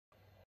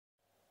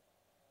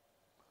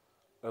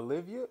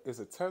Olivia is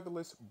a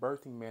tetherless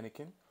birthing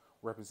mannequin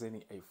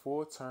representing a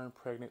full-term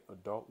pregnant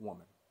adult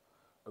woman.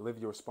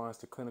 Olivia responds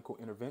to clinical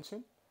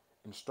intervention,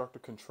 instructor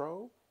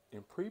control,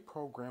 and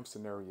pre-programmed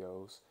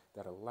scenarios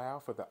that allow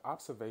for the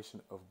observation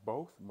of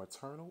both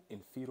maternal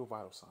and fetal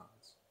vital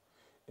signs.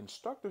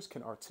 Instructors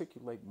can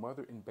articulate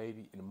mother and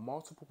baby in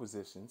multiple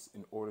positions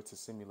in order to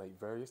simulate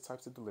various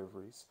types of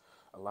deliveries,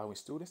 allowing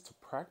students to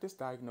practice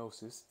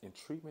diagnosis and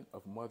treatment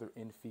of mother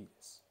and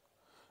fetus.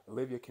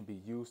 Olivia can be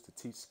used to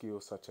teach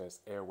skills such as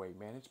airway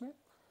management,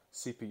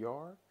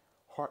 CPR,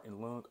 heart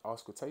and lung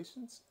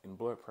auscultations, and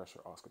blood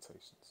pressure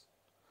auscultations.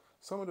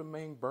 Some of the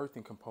main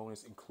birthing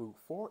components include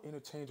four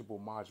interchangeable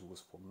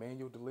modules for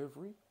manual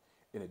delivery,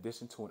 in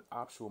addition to an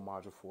optional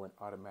module for an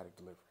automatic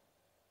delivery.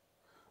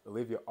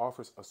 Olivia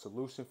offers a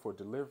solution for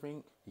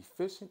delivering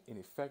efficient and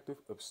effective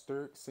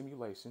obstetric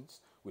simulations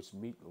which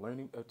meet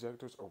learning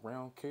objectives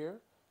around care,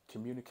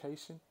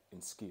 communication,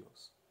 and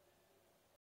skills.